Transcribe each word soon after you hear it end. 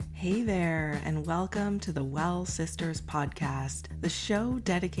Hey there, and welcome to the Well Sisters podcast, the show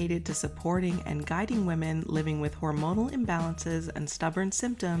dedicated to supporting and guiding women living with hormonal imbalances and stubborn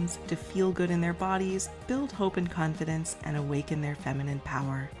symptoms to feel good in their bodies, build hope and confidence, and awaken their feminine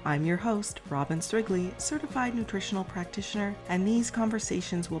power. I'm your host, Robin Strigley, certified nutritional practitioner, and these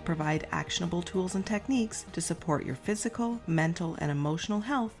conversations will provide actionable tools and techniques to support your physical, mental, and emotional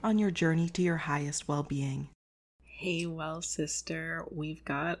health on your journey to your highest well-being. Hey, well, sister, we've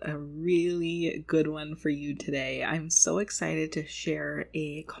got a really good one for you today. I'm so excited to share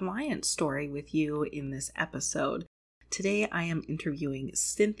a client story with you in this episode. Today, I am interviewing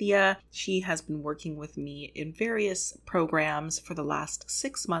Cinthia. She has been working with me in various programs for the last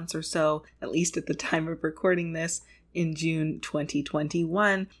 6 months or so, at least at the time of recording this, in June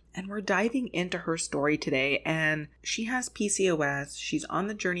 2021, and we're diving into her story today. And she has PCOS, she's on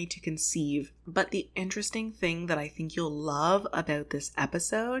the journey to conceive, but the interesting thing that I think you'll love about this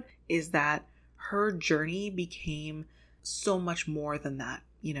episode is that her journey became so much more than that.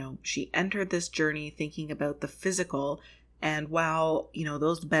 She entered this journey thinking about the physical, and while,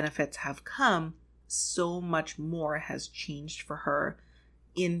 those benefits have come, so much more has changed for her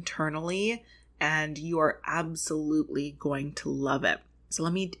internally, and you are absolutely going to love it. So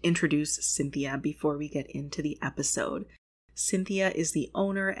let me introduce Cinthia before we get into the episode. Cinthia is the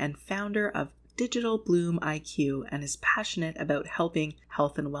owner and founder of Digital Bloom IQ and is passionate about helping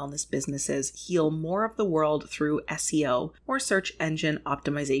health and wellness businesses heal more of the world through SEO, or search engine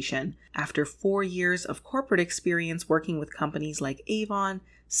optimization. After 4 years of corporate experience working with companies like Avon,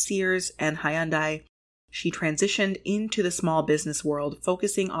 Sears, and Hyundai, she transitioned into the small business world,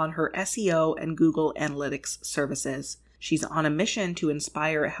 focusing on her SEO and Google Analytics services. She's on a mission to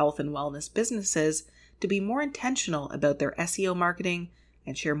inspire health and wellness businesses to be more intentional about their SEO marketing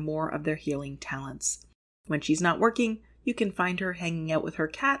and share more of their healing talents. When she's not working, you can find her hanging out with her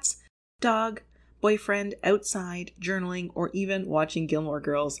cats, dog, boyfriend, outside, journaling, or even watching Gilmore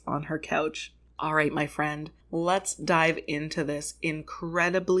Girls on her couch. All right, my friend, let's dive into this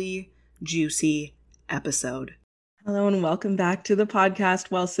incredibly juicy episode. Hello and welcome back to the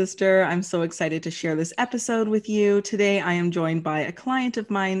podcast, Well Sister. I'm so excited to share this episode with you. Today I am joined by a client of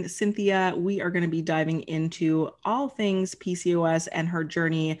mine, Cinthia. We are going to be diving into all things PCOS and her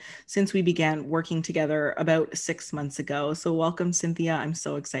journey since we began working together about 6 months ago. So welcome, Cinthia. I'm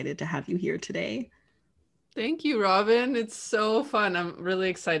so excited to have you here today. Thank you, Robin. It's so fun. I'm really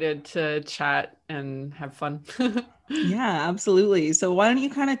excited to chat and have fun. Yeah, absolutely. So why don't you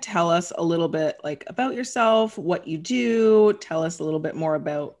kind of tell us a little bit about yourself, what you do, tell us a little bit more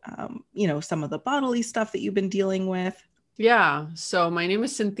about, some of the bodily stuff that you've been dealing with. Yeah. So my name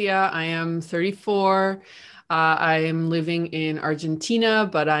is Cinthia. I am 34. I am living in Argentina,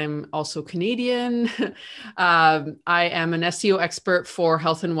 but I'm also Canadian. I am an SEO expert for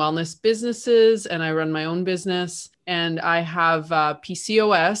health and wellness businesses, and I run my own business. And I have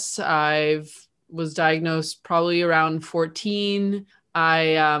PCOS. Was diagnosed probably around 14. I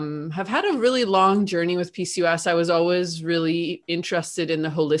have had a really long journey with PCOS. I was always really interested in the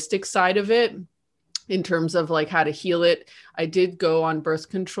holistic side of it in terms of how to heal it. I did go on birth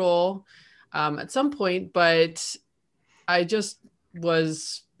control at some point, but I've just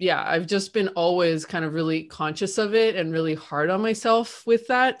been always kind of really conscious of it and really hard on myself with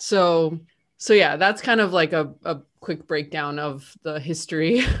that. So yeah, that's kind of like a quick breakdown of the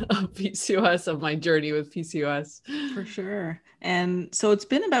history of PCOS, of my journey with PCOS. For sure. And so it's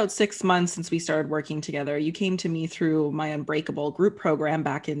been about 6 months since we started working together. You came to me through my Unbreakable group program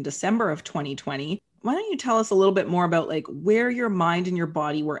back in December of 2020. Why don't you tell us a little bit more about where your mind and your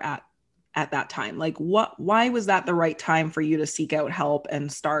body were at that time? Why was that the right time for you to seek out help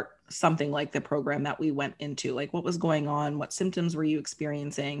and start something like the program that we went into? What was going on? What symptoms were you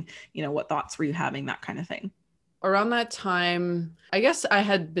experiencing? What thoughts were you having? That kind of thing. Around that time, I guess I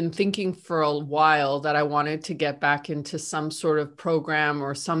had been thinking for a while that I wanted to get back into some sort of program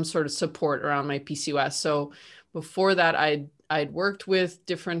or some sort of support around my PCOS. So before that, I'd worked with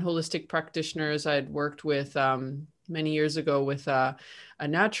different holistic practitioners. I'd worked with many years ago with a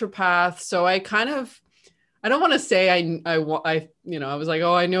naturopath. So I don't want to say I was like,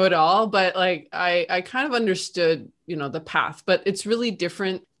 oh, I know it all, but I kind of understood, the path, but it's really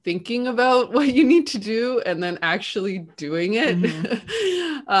different thinking about what you need to do and then actually doing it.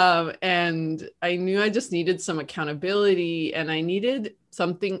 Mm-hmm. And I knew I just needed some accountability, and I needed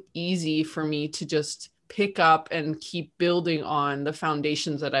something easy for me to just pick up and keep building on the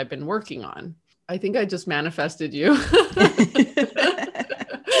foundations that I've been working on. I think I just manifested you.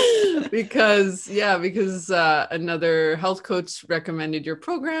 because another health coach recommended your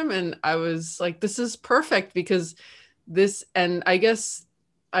program, and I was like, this is perfect because this, and I guess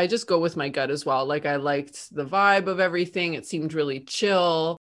I just go with my gut as well. Like I liked the vibe of everything. It seemed really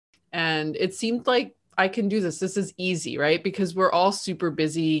chill. And it seemed like I can do this. This is easy, right? Because we're all super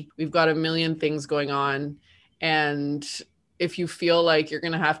busy. We've got a million things going on. And if you feel like you're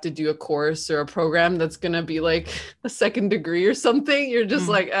going to have to do a course or a program that's going to be like a second degree or something, you're just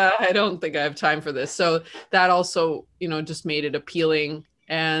like, I don't think I have time for this. So that also, just made it appealing.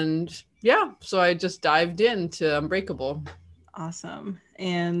 And yeah, so I just dived into Unbreakable. Awesome.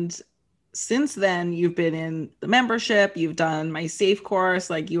 And since then, you've been in the membership, you've done my safe course,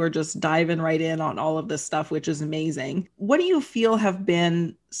 like you are just diving right in on all of this stuff, which is amazing. What do you feel have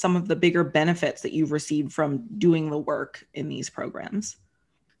been some of the bigger benefits that you've received from doing the work in these programs?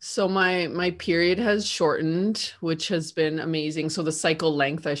 So my period has shortened, which has been amazing. So the cycle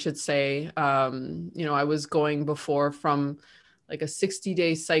length, I should say, I was going before from like a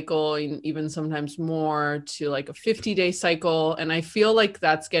 60-day cycle and even sometimes more to like a 50-day cycle. And I feel like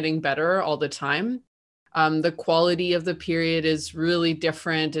that's getting better all the time. The quality of the period is really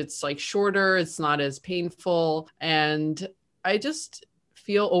different. It's like shorter, it's not as painful. And I just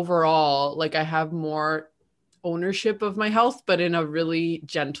feel overall like I have more ownership of my health, but in a really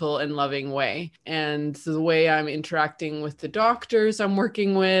gentle and loving way. And the way I'm interacting with the doctors I'm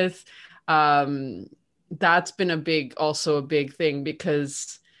working with, that's been also a big thing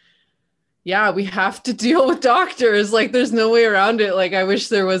because yeah, we have to deal with doctors. Like there's no way around it. Like I wish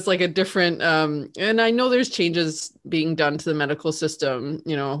there was like a different, and I know there's changes being done to the medical system,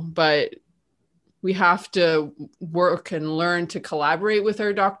 but we have to work and learn to collaborate with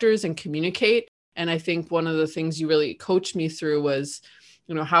our doctors and communicate. And I think one of the things you really coached me through was,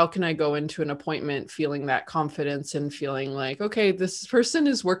 how can I go into an appointment feeling that confidence and feeling like, okay, this person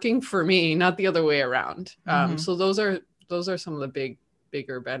is working for me, not the other way around. So those are some of the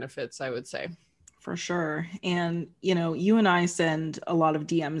bigger benefits, I would say. For sure. And, you and I send a lot of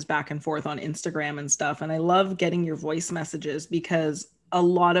DMs back and forth on Instagram and stuff. And I love getting your voice messages because a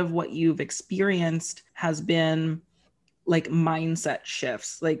lot of what you've experienced has been like mindset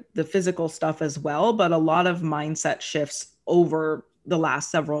shifts, like the physical stuff as well, but a lot of mindset shifts over the last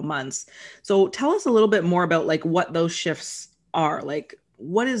several months. So tell us a little bit more about like what those shifts are. Like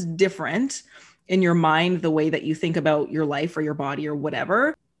what is different in your mind, the way that you think about your life or your body or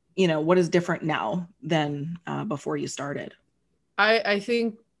whatever, what is different now than before you started? I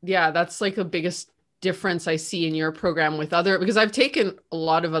think, yeah, that's like the biggest difference I see in your program with because I've taken a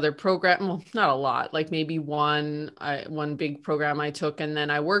lot of other program, well, not a lot, like maybe one big program I took, and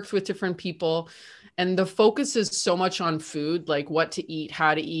then I worked with different people, and the focus is so much on food, like what to eat,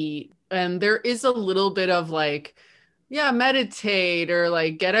 how to eat. And there is a little bit of like, yeah, meditate or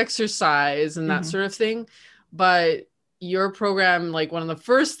like get exercise and that sort of thing. But your program, like one of the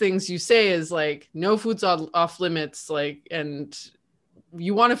first things you say is like, no food's off limits, like, and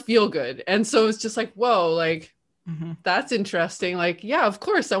you want to feel good. And so it's just like, whoa, like, that's interesting. Like, yeah, of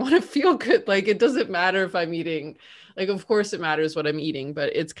course I want to feel good. Like, it doesn't matter if I'm eating, like, of course it matters what I'm eating,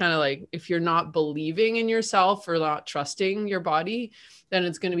 but it's kind of like, if you're not believing in yourself or not trusting your body, then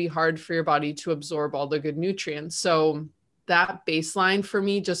it's going to be hard for your body to absorb all the good nutrients. So that baseline for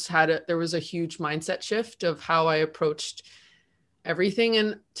me there was a huge mindset shift of how I approached everything.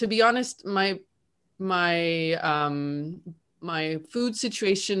 And to be honest, my food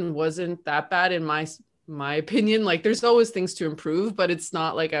situation wasn't that bad in my opinion. Like there's always things to improve, but it's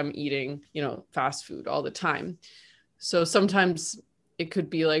not like I'm eating, fast food all the time. So sometimes it could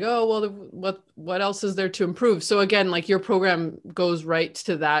be like, oh, well, what else is there to improve? So again, like your program goes right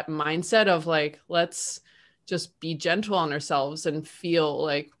to that mindset of like, let's just be gentle on ourselves and feel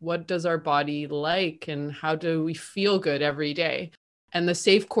like, what does our body like and how do we feel good every day? And the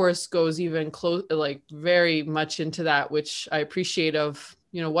safe course goes even like very much into that, which I appreciate of,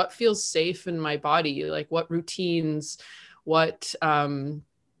 what feels safe in my body, like what routines, what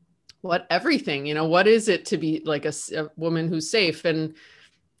everything, what is it to be like a woman who's safe? And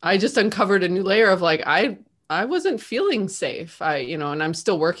I just uncovered a new layer of like, I wasn't feeling safe. And I'm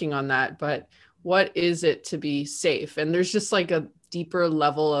still working on that, but what is it to be safe? And there's just like a deeper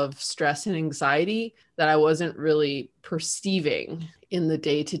level of stress and anxiety that I wasn't really perceiving in the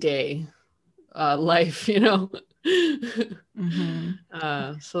day-to-day life,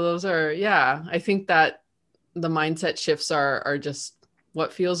 So those are, yeah, I think that the mindset shifts are just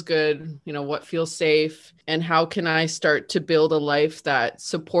what feels good, what feels safe, and how can I start to build a life that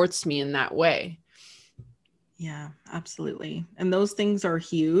supports me in that way? Yeah, absolutely. And those things are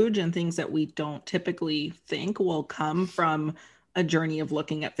huge and things that we don't typically think will come from a journey of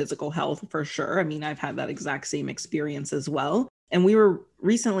looking at physical health for sure. I mean, I've had that exact same experience as well. And we were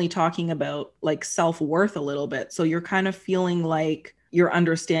recently talking about like self-worth a little bit. So you're kind of feeling like you're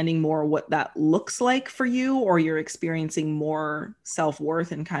understanding more what that looks like for you, or you're experiencing more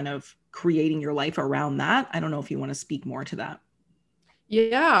self-worth and kind of creating your life around that? I don't know if you want to speak more to that.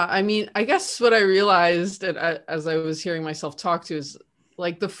 Yeah, I mean, I guess what I realized as I was hearing myself talk to is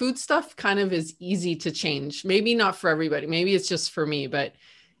like the food stuff kind of is easy to change. Maybe not for everybody. Maybe it's just for me, but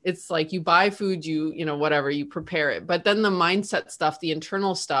it's like you buy food, whatever, you prepare it. But then the mindset stuff, the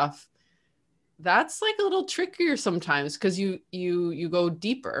internal stuff, that's like a little trickier sometimes because you go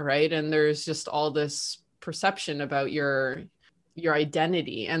deeper, right? And there's just all this perception about your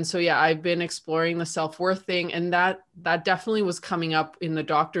identity. And so yeah, I've been exploring the self-worth thing, and that definitely was coming up in the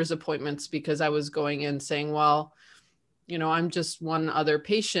doctor's appointments because I was going in saying, well, I'm just one other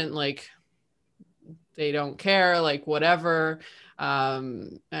patient, like they don't care, like whatever.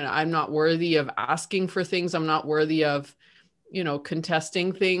 And I'm not worthy of asking for things. I'm not worthy of,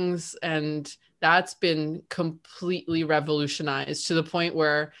 contesting things. And that's been completely revolutionized to the point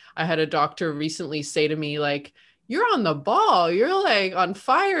where I had a doctor recently say to me, like, you're on the ball, you're like on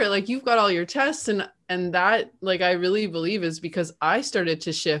fire, like you've got all your tests. And that, like, I really believe is because I started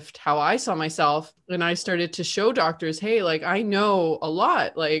to shift how I saw myself, and I started to show doctors, hey, like I know a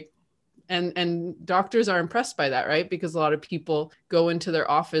lot, like, and doctors are impressed by that, right? Because a lot of people go into their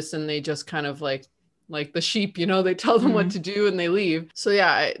office and they just kind of like the sheep, they tell them what to do and they leave. So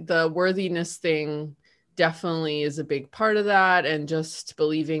yeah, the worthiness thing definitely is a big part of that. And just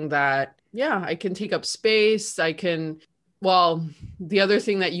believing that, yeah, I can take up space. Well, the other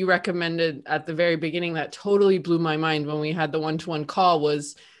thing that you recommended at the very beginning that totally blew my mind when we had the one-to-one call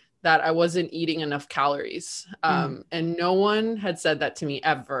was that I wasn't eating enough calories. And no one had said that to me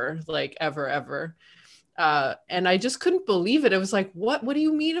ever, like ever. And I just couldn't believe it. It was like, what do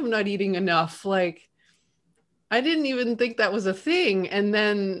you mean I'm not eating enough? Like, I didn't even think that was a thing. And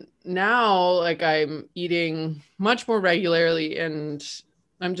then now, like, I'm eating much more regularly, and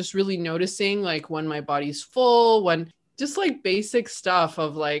I'm just really noticing like when my body's full, when just like basic stuff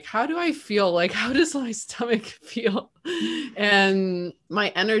of like, how do I feel? Like, how does my stomach feel? And my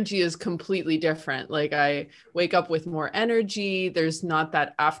energy is completely different. Like, I wake up with more energy. There's not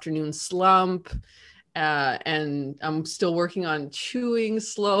that afternoon slump. And I'm still working on chewing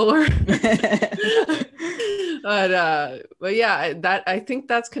slower. But yeah, that I think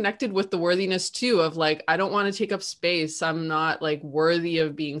that's connected with the worthiness too, of like, I don't want to take up space. I'm not like worthy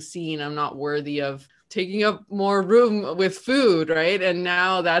of being seen. I'm not worthy of taking up more room with food, right? And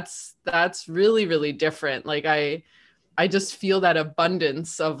now that's really, really different. Like I just feel that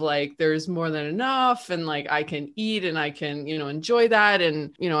abundance of like, there's more than enough, and like I can eat and I can, enjoy that.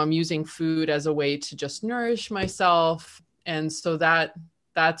 And, I'm using food as a way to just nourish myself. And so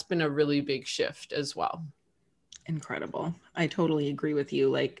that's been a really big shift as well. Incredible. I totally agree with you.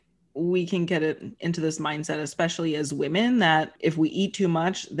 Like, we can get it into this mindset, especially as women, that if we eat too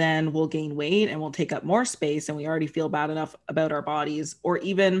much, then we'll gain weight and we'll take up more space, and we already feel bad enough about our bodies. Or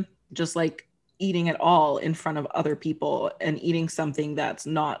even just like eating it all in front of other people and eating something that's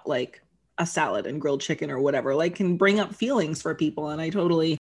not like a salad and grilled chicken or whatever, like, can bring up feelings for people. And I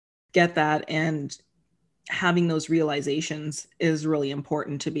totally get that. And having those realizations is really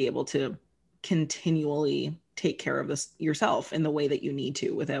important to be able to continually take care of this yourself in the way that you need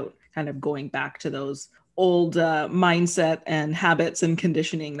to, without kind of going back to those old mindset and habits and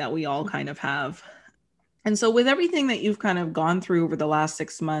conditioning that we all kind of have. And so with everything that you've kind of gone through over the last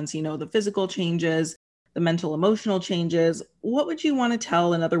 6 months, the physical changes, the mental, emotional changes, what would you want to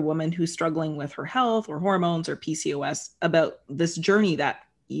tell another woman who's struggling with her health or hormones or PCOS about this journey that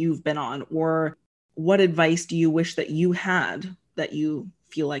you've been on? Or what advice do you wish that you had that you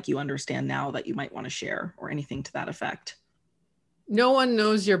feel like you understand now that you might want to share, or anything to that effect? No one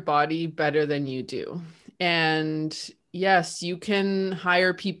knows your body better than you do. And yes, you can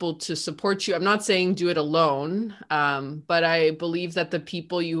hire people to support you. I'm not saying do it alone, but I believe that the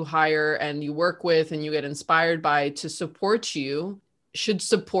people you hire and you work with and you get inspired by to support you should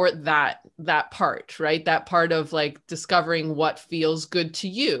support that part, right? That part of like discovering what feels good to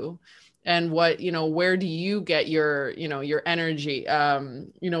you, and what, where do you get your, your energy?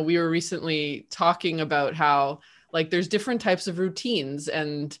 We were recently talking about how like there's different types of routines,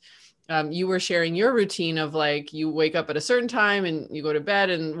 and you were sharing your routine of like, you wake up at a certain time and you go to bed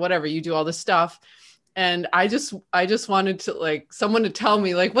and whatever, you do all this stuff. And I just wanted to like someone to tell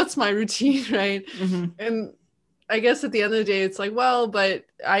me like, what's my routine, right? Mm-hmm. And I guess at the end of the day, it's like, well, but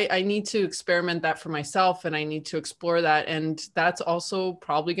I need to experiment that for myself, and I need to explore that. And that's also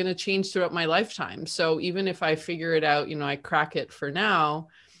probably going to change throughout my lifetime. So even if I figure it out, I crack it for now,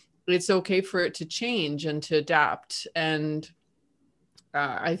 it's okay for it to change and to adapt. And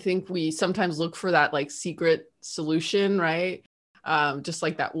I think we sometimes look for that like secret solution, right? just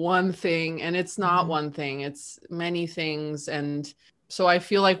like that one thing. And it's not one thing, it's many things. And so I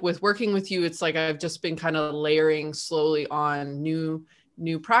feel like with working with you, it's like I've just been kind of layering slowly on new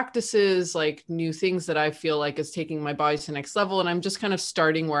practices, like new things that I feel like is taking my body to the next level. And I'm just kind of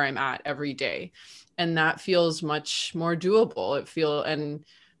starting where I'm at every day. And that feels much more doable.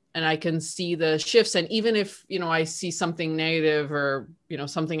 And I can see the shifts. And even if, I see something negative or,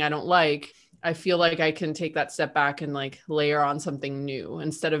 something I don't like, I feel like I can take that step back and like layer on something new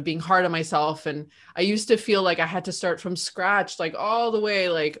instead of being hard on myself. And I used to feel like I had to start from scratch, like all the way,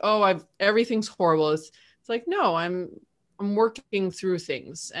 like, oh, everything's horrible. It's like, no, I'm working through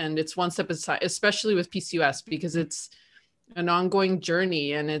things, and it's one step at a time, especially with PCOS, because it's an ongoing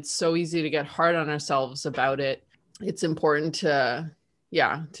journey and it's so easy to get hard on ourselves about it. It's important to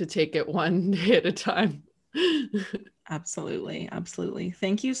take it one day at a time. Absolutely. Absolutely.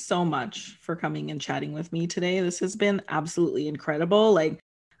 Thank you so much for coming and chatting with me today. This has been absolutely incredible. Like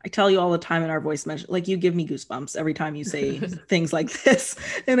I tell you all the time in our voice message, like you give me goosebumps every time you say things like this.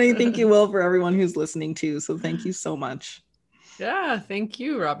 And I think you will for everyone who's listening too. So thank you so much. Yeah. Thank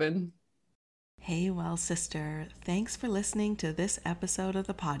you, Robin. Hey, well, sister, thanks for listening to this episode of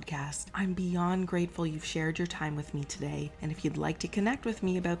the podcast. I'm beyond grateful you've shared your time with me today. And if you'd like to connect with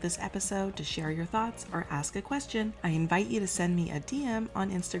me about this episode to share your thoughts or ask a question, I invite you to send me a DM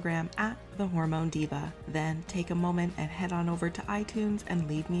on Instagram at The Hormone Diva. Then take a moment and head on over to iTunes and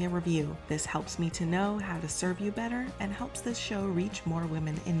leave me a review. This helps me to know how to serve you better and helps this show reach more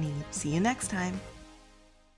women in need. See you next time.